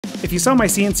If you saw my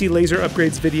CNC laser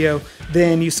upgrades video,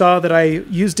 then you saw that I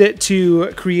used it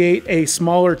to create a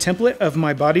smaller template of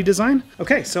my body design.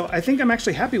 Okay, so I think I'm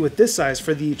actually happy with this size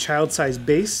for the child size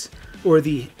base, or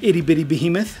the Itty Bitty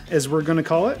Behemoth, as we're gonna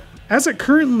call it. As it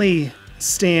currently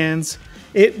stands,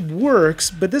 it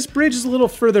works, but this bridge is a little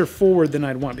further forward than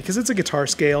I'd want because it's a guitar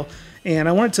scale, and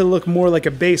I want it to look more like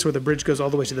a bass where the bridge goes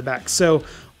all the way to the back. So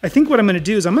I think what I'm gonna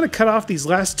do is I'm gonna cut off these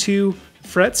last 2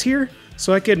 frets here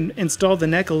so I can install the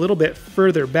neck a little bit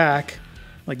further back,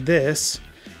 like this,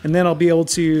 and then I'll be able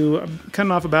to, I'm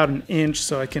cutting off about 1 inch,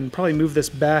 so I can probably move this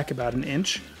back about 1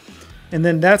 inch. And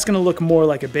then that's gonna look more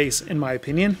like a bass in my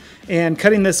opinion. And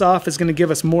cutting this off is gonna give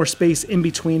us more space in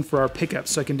between for our pickups,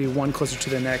 so I can do one closer to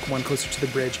the neck, one closer to the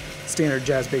bridge, standard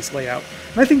jazz bass layout.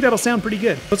 And I think that'll sound pretty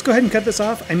good. Let's go ahead and cut this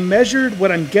off. I measured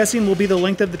what I'm guessing will be the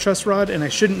length of the truss rod, and I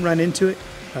shouldn't run into it.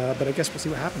 But I guess we'll see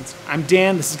what happens. I'm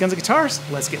Dan, this is Guns and Guitars.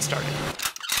 Let's get started.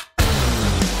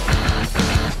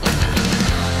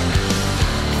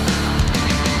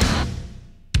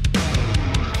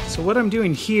 So what I'm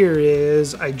doing here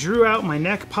is I drew out my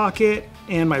neck pocket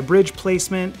and my bridge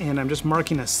placement, and I'm just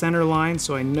marking a center line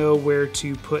so I know where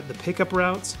to put the pickup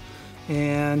routes.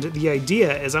 And the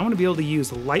idea is I want to be able to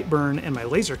use Lightburn and my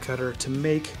laser cutter to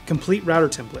make complete router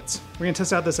templates. We're going to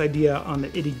test out this idea on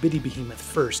the Itty Bitty Behemoth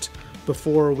first,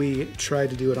 before we try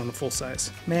to do it on a full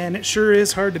size. Man, it sure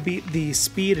is hard to beat the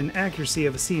speed and accuracy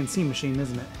of a CNC machine,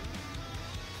 isn't it?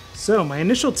 So my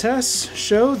initial tests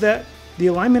show that the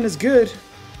alignment is good.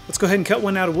 Let's go ahead and cut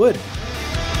one out of wood.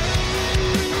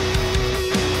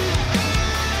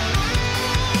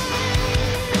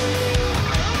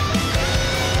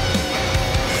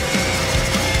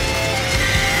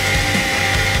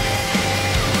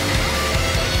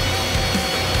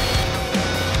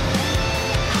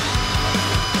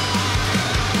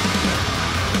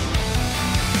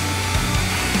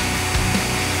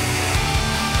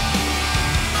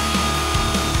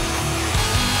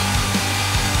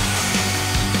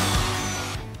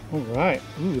 Alright,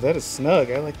 ooh, that is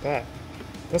snug. I like that.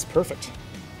 That's perfect.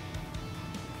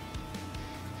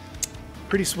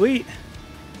 Pretty sweet.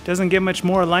 Doesn't get much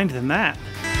more aligned than that.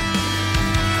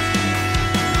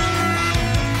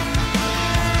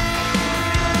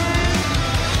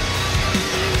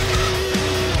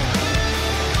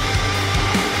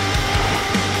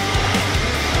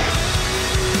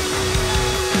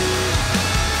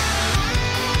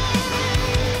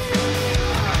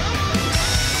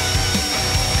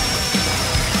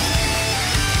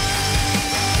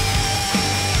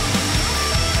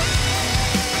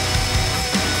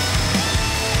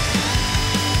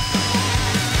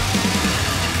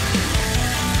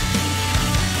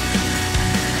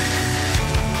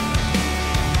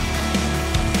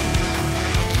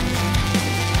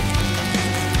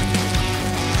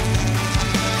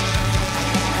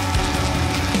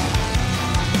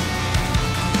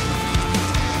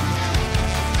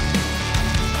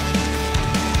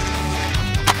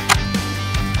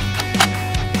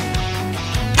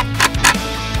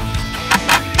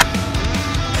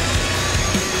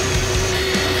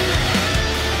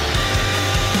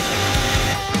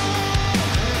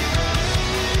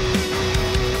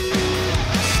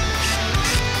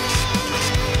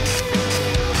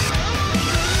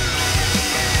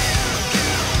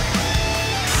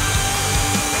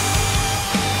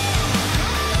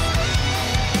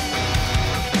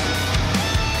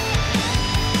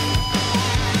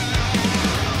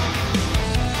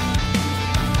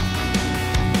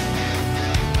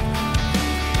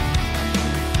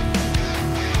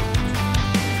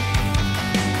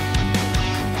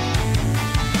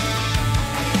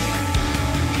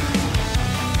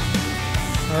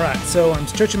 So I'm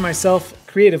stretching myself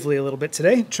creatively a little bit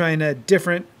today, trying a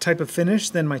different type of finish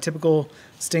than my typical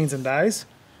stains and dyes,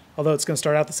 although it's going to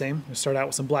start out the same. I'm going to start out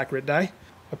with some black grit dye.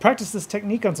 I practiced this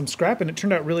technique on some scrap and it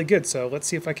turned out really good, so let's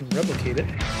see if I can replicate it.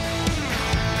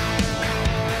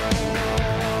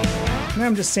 Now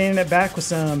I'm just sanding it back with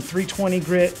some 320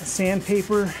 grit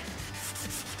sandpaper.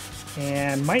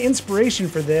 And my inspiration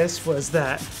for this was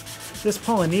that this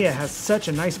Paulownia has such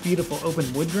a nice, beautiful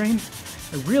open wood grain.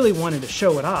 I really wanted to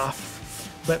show it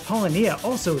off, but Paulownia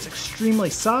also is extremely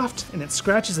soft and it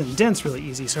scratches and dents really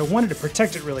easy, so I wanted to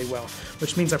protect it really well,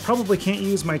 which means I probably can't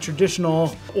use my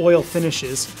traditional oil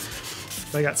finishes.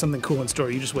 But I got something cool in store,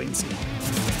 you just wait and see.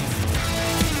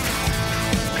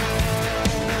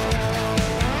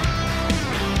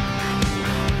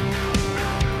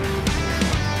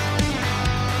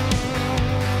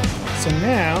 So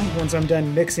now, once I'm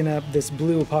done mixing up this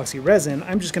blue epoxy resin,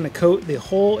 I'm just going to coat the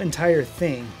whole entire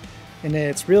thing. And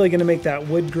it's really going to make that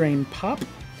wood grain pop,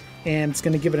 and it's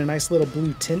going to give it a nice little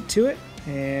blue tint to it.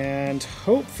 And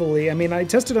hopefully, I mean, I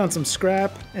tested on some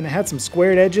scrap and it had some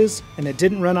squared edges and it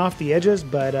didn't run off the edges,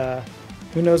 but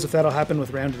who knows if that'll happen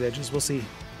with rounded edges. We'll see.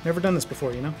 Never done this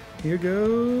before, you know? Here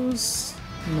goes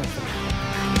nothing.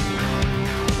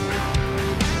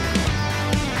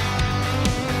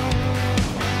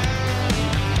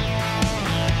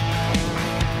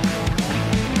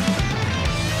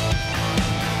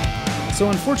 So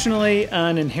unfortunately,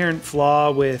 an inherent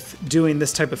flaw with doing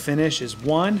this type of finish is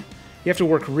one, you have to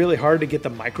work really hard to get the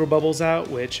micro bubbles out,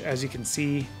 which as you can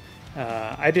see,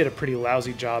 I did a pretty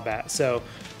lousy job at. So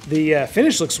the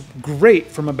finish looks great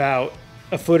from about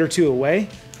a foot or two away,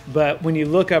 but when you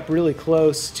look up really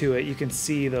close to it, you can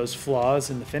see those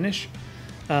flaws in the finish.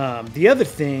 The other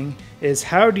thing is,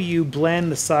 how do you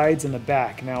blend the sides and the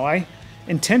back? Now I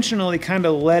intentionally kind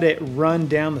of let it run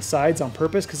down the sides on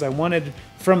purpose because I wanted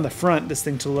from the front this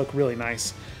thing to look really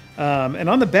nice. And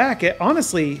on the back, it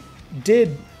honestly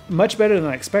did much better than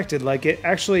I expected. Like, it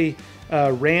actually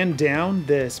ran down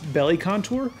this belly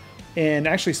contour and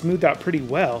actually smoothed out pretty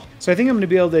well. So I think I'm going to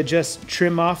be able to just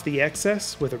trim off the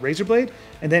excess with a razor blade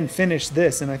and then finish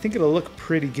this, and I think it'll look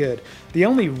pretty good. The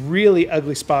only really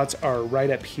ugly spots are right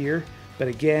up here, but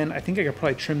again, I think I could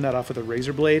probably trim that off with a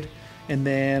razor blade, and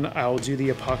then I'll do the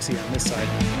epoxy on this side.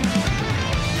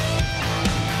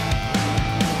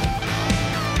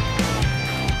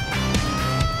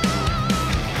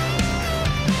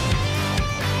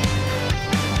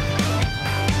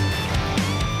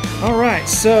 All right,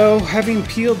 so having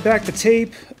peeled back the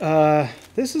tape,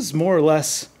 this is more or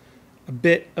less a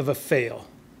bit of a fail.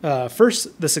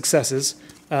 First, the successes.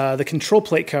 The control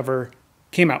plate cover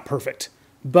came out perfect,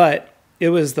 but it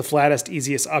was the flattest,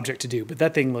 easiest object to do, but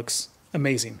that thing looks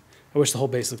amazing. I wish the whole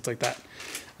base looked like that.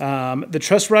 The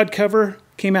truss rod cover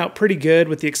came out pretty good,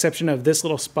 with the exception of this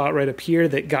little spot right up here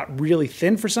that got really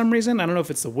thin for some reason. I don't know if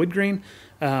it's the wood grain,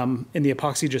 and the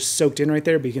epoxy just soaked in right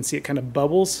there, but you can see it kind of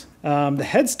bubbles. The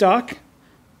headstock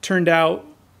turned out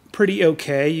pretty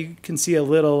okay. You can see a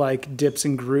little like dips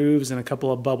and grooves and a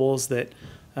couple of bubbles that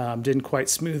didn't quite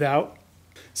smooth out.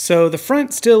 So the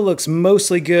front still looks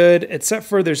mostly good, except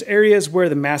for there's areas where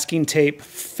the masking tape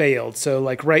failed. So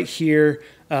like right here,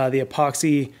 the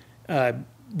epoxy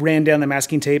ran down the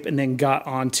masking tape and then got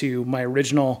onto my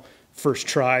original first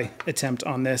try attempt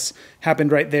on this.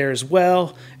 Happened right there as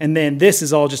well. And then this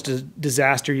is all just a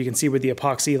disaster. You can see where the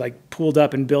epoxy like pooled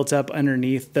up and built up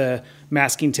underneath the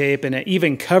masking tape, and it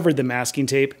even covered the masking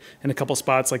tape in a couple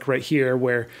spots, like right here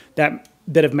where that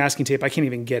bit of masking tape I can't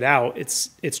even get out.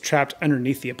 It's trapped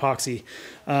underneath the epoxy.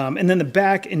 And then the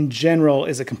back in general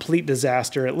is a complete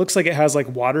disaster. It looks like it has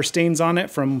like water stains on it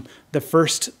from the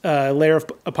first layer of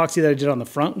epoxy that I did on the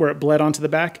front where it bled onto the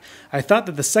back. I thought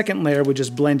that the second layer would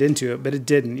just blend into it, but it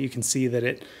didn't. You can see that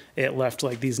it left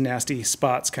like these nasty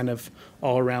spots kind of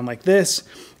all around like this.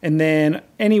 And then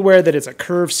anywhere that it's a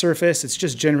curved surface, it's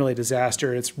just generally a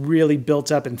disaster. It's really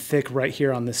built up and thick right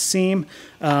here on the seam.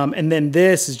 And then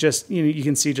this is just, you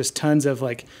can see just tons of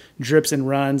like drips and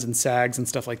runs and sags and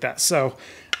stuff like that. So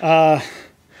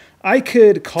I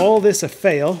could call this a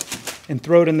fail and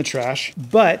throw it in the trash,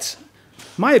 but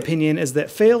my opinion is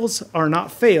that fails are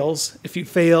not fails if you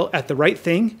fail at the right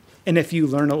thing and if you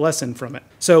learn a lesson from it.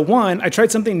 So one, I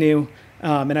tried something new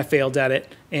and I failed at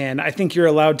it, and I think you're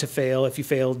allowed to fail if you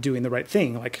fail doing the right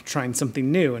thing, like trying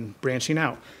something new and branching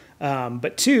out.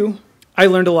 But two, I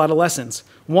learned a lot of lessons.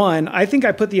 One, I think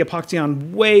I put the epoxy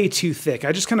on way too thick.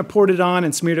 I just kind of poured it on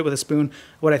and smeared it with a spoon.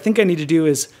 What I think I need to do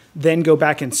is then go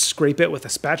back and scrape it with a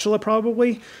spatula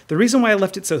probably. The reason why I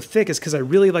left it so thick is because I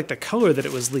really liked the color that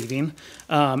it was leaving.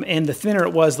 And the thinner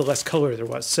it was, the less color there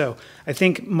was. So I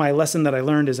think my lesson that I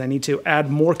learned is I need to add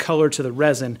more color to the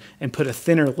resin and put a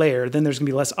thinner layer. Then there's gonna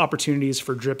be less opportunities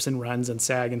for drips and runs and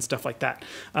sag and stuff like that.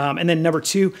 And then number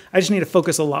two, I just need to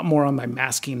focus a lot more on my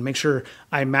masking, make sure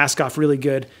I mask off really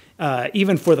good.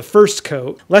 Even for the first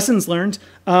coat. Lessons learned,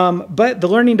 but the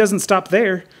learning doesn't stop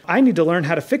there. I need to learn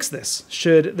how to fix this,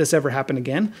 should this ever happen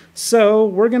again. So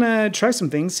we're gonna try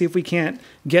some things, see if we can't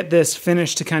get this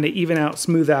finish to kind of even out,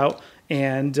 smooth out,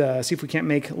 and see if we can't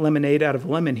make lemonade out of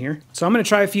lemon here. So I'm gonna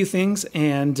try a few things,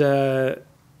 and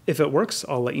if it works,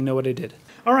 I'll let you know what I did.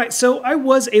 All right, so I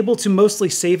was able to mostly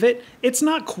save it. It's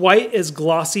not quite as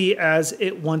glossy as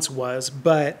it once was,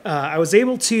 but I was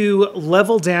able to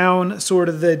level down sort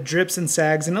of the drips and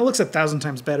sags, and it looks 1,000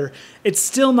 times better. It's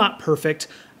still not perfect.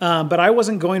 but I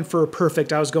wasn't going for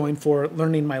perfect. I was going for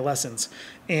learning my lessons.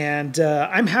 And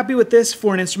I'm happy with this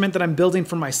for an instrument that I'm building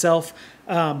for myself.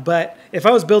 But if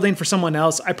I was building for someone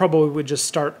else, I probably would just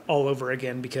start all over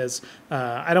again because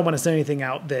I don't want to send anything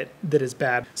out that is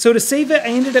bad. So to save it, I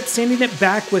ended up sanding it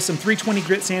back with some 320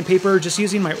 grit sandpaper, just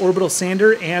using my orbital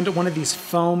sander and one of these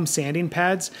foam sanding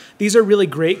pads. These are really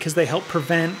great because they help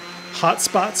prevent hot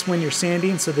spots when you're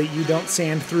sanding so that you don't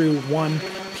sand through one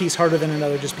piece harder than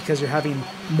another just because you're having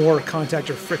more contact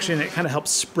or friction. It kind of helps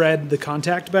spread the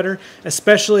contact better,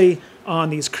 especially on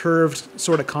these curved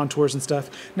sort of contours and stuff.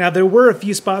 Now, there were a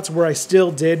few spots where I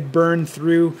still did burn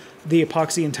through the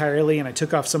epoxy entirely and I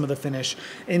took off some of the finish.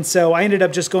 And so I ended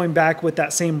up just going back with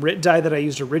that same RIT dye that I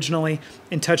used originally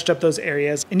and touched up those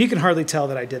areas. And you can hardly tell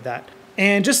that I did that.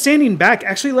 And just sanding back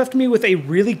actually left me with a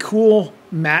really cool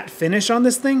matte finish on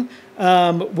this thing,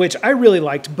 which I really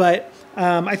liked. But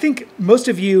I think most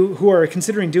of you who are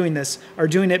considering doing this are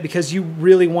doing it because you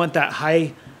really want that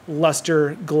high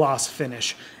luster gloss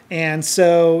finish. And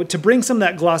so to bring some of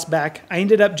that gloss back, I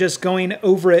ended up just going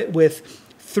over it with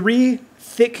 3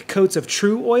 thick coats of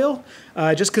True Oil,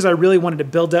 just because I really wanted to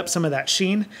build up some of that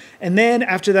sheen. And then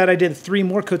after that, I did 3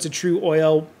 more coats of True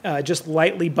Oil, just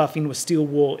lightly buffing with steel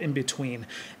wool in between.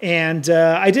 And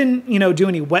I didn't, do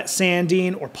any wet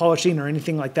sanding or polishing or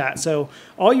anything like that. So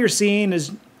all you're seeing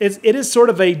is it is sort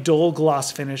of a dull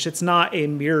gloss finish. It's not a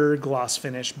mirror gloss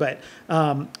finish, but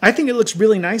I think it looks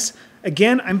really nice.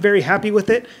 Again, I'm very happy with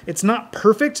it. It's not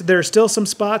perfect. There are still some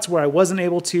spots where I wasn't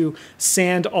able to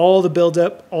sand all the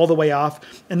buildup all the way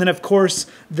off. And then, of course,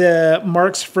 the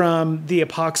marks from the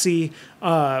epoxy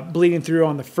bleeding through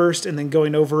on the first and then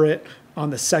going over it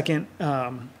on the second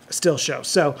still show.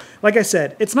 So, like I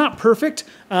said, it's not perfect.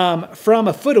 From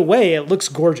a foot away, it looks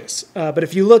gorgeous. But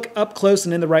if you look up close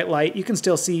and in the right light, you can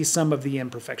still see some of the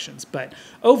imperfections. But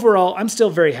overall, I'm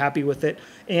still very happy with it.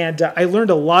 And I learned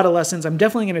a lot of lessons. I'm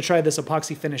definitely going to try this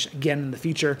epoxy finish again in the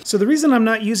future. So the reason I'm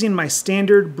not using my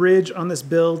standard bridge on this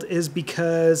build is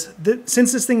because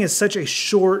since this thing is such a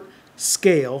short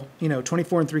scale,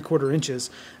 24 3/4 inches,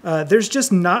 there's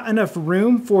just not enough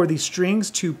room for these strings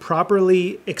to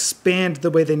properly expand the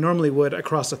way they normally would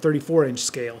across a 34-inch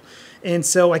scale. And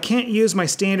so I can't use my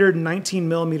standard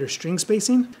 19mm string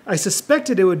spacing. I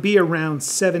suspected it would be around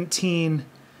 17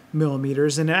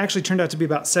 millimeters, and it actually turned out to be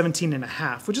about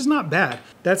 17.5, which is not bad.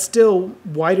 That's still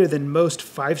wider than most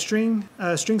 5-string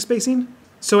string spacing.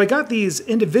 So I got these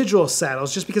individual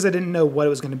saddles just because I didn't know what it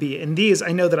was going to be. And these,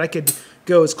 I know that I could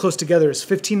go as close together as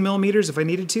 15 millimeters if I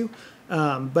needed to.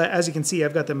 But as you can see,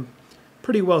 I've got them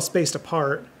pretty well spaced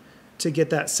apart to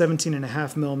get that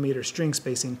 17.5 millimeter string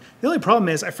spacing. The only problem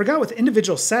is I forgot with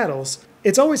individual saddles,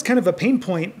 it's always kind of a pain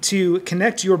point to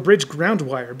connect your bridge ground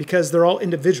wire because they're all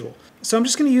individual. So I'm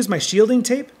just going to use my shielding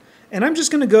tape, and I'm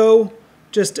just going to go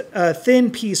just a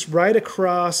thin piece right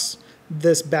across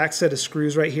this back set of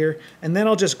screws right here, and then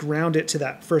I'll just ground it to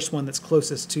that first one that's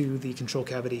closest to the control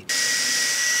cavity.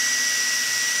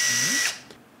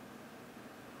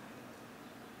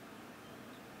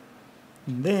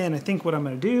 And then I think what I'm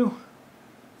going to do,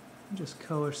 just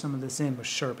color some of this in with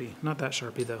Sharpie. Not that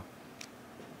Sharpie though.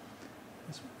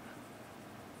 This one.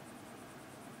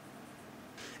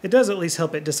 It does at least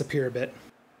help it disappear a bit.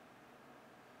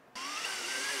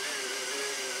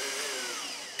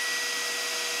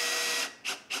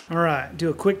 All right, do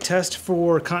a quick test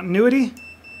for continuity.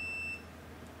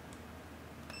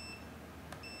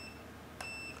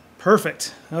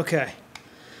 Perfect, okay.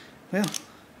 Well,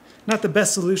 not the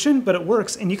best solution, but it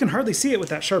works, and you can hardly see it with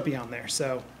that Sharpie on there,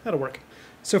 so that'll work.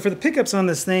 So for the pickups on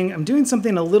this thing, I'm doing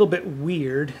something a little bit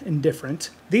weird and different.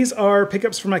 These are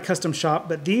pickups for my custom shop,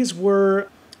 but these were,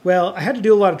 well, I had to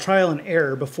do a lot of trial and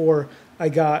error before I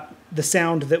got the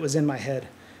sound that was in my head.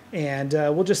 And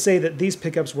we'll just say that these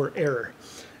pickups were error.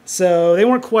 So they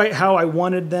weren't quite how I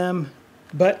wanted them,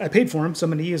 but I paid for them, so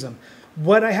I'm going to use them.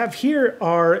 What I have here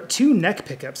are 2 neck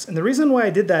pickups, and the reason why I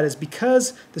did that is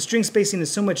because the string spacing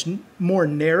is so much more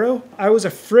narrow. I was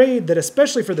afraid that,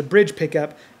 especially for the bridge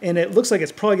pickup, and it looks like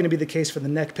it's probably going to be the case for the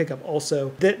neck pickup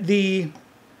also, that the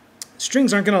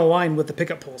strings aren't going to align with the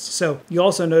pickup pulls. So you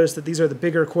also notice that these are the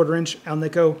bigger 1/4 inch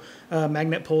Alnico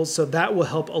magnet pulls, so that will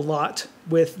help a lot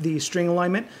with the string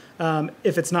alignment.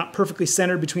 If it's not perfectly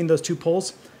centered between those 2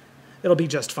 poles, it'll be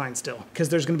just fine still, because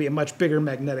there's going to be a much bigger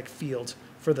magnetic field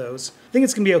for those. I think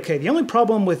it's going to be okay. The only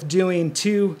problem with doing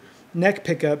 2 neck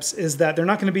pickups is that they're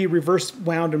not going to be reverse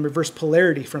wound and reverse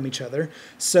polarity from each other,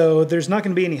 so there's not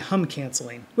going to be any hum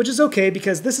canceling, which is okay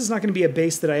because this is not going to be a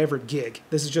bass that I ever gig.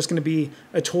 This is just going to be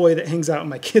a toy that hangs out in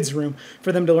my kids' room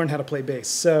for them to learn how to play bass.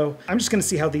 So I'm just going to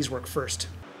see how these work first.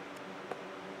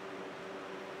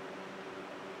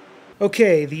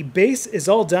 Okay, the bass is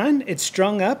all done. It's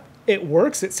strung up. It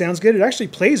works. It sounds good. It actually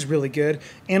plays really good.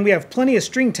 And we have plenty of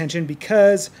string tension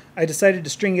because I decided to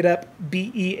string it up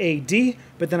B-E-A-D,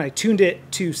 but then I tuned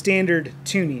it to standard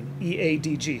tuning,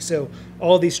 E-A-D-G. So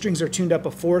all these strings are tuned up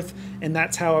a fourth, and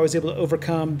that's how I was able to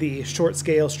overcome the short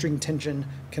scale string tension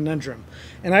conundrum.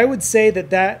 And I would say that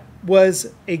that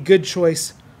was a good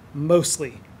choice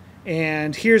mostly.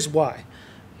 And here's why.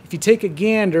 If you take a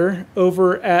gander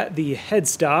over at the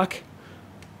headstock,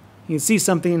 you can see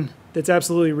something that's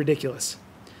absolutely ridiculous.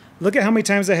 Look at how many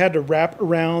times I had to wrap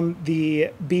around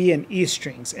the B and E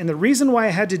strings. And the reason why I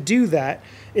had to do that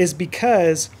is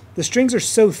because the strings are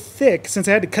so thick, since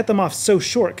I had to cut them off so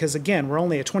short, because again, we're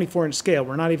only a 24-inch scale,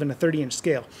 we're not even a 30-inch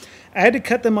scale. I had to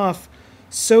cut them off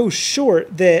so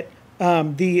short that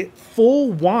the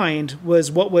full wind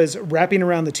was what was wrapping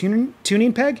around the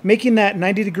tuning peg, making that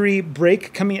 90-degree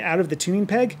break coming out of the tuning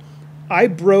peg. I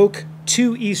broke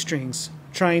 2 E strings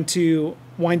trying to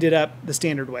wind it up the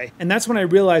standard way. And that's when I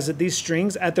realized that these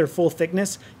strings at their full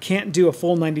thickness can't do a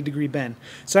full 90-degree bend.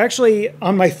 So actually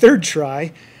on my 3rd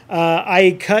try,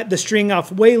 I cut the string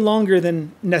off way longer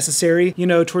than necessary, you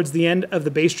know, towards the end of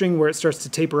the bass string where it starts to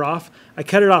taper off. I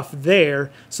cut it off there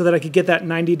so that I could get that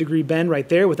 90-degree bend right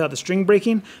there without the string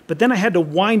breaking. But then I had to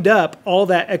wind up all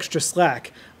that extra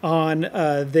slack on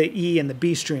the E and the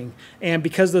B string. And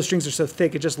because those strings are so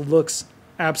thick, it just looks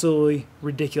absolutely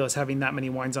ridiculous having that many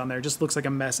winds on there. It just looks like a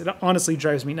mess. It honestly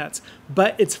drives me nuts,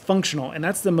 but it's functional, and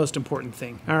that's the most important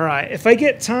thing. All right, if I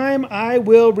get time, I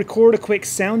will record a quick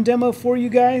sound demo for you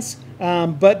guys.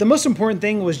 But the most important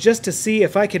thing was just to see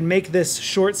if I could make this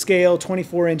short scale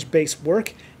 24-inch bass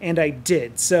work, and I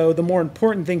did. So the more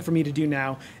important thing for me to do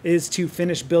now is to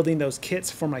finish building those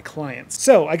kits for my clients.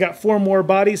 So I got 4 more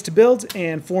bodies to build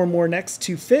and 4 more necks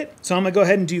to fit. So I'm gonna go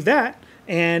ahead and do that.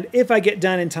 And if I get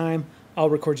done in time, I'll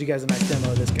record you guys a nice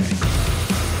demo of this guy.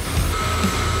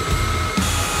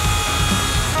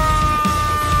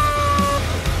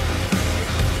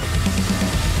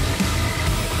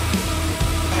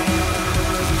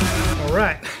 All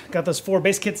right, got those 4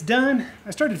 bass kits done.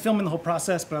 I started filming the whole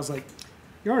process, but I was like,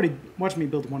 you already watched me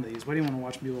build one of these. Why do you want to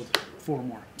watch me build 4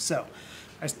 more? So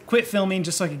I quit filming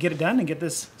just so I could get it done and get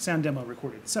this sound demo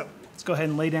recorded. So let's go ahead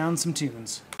and lay down some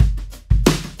tunes.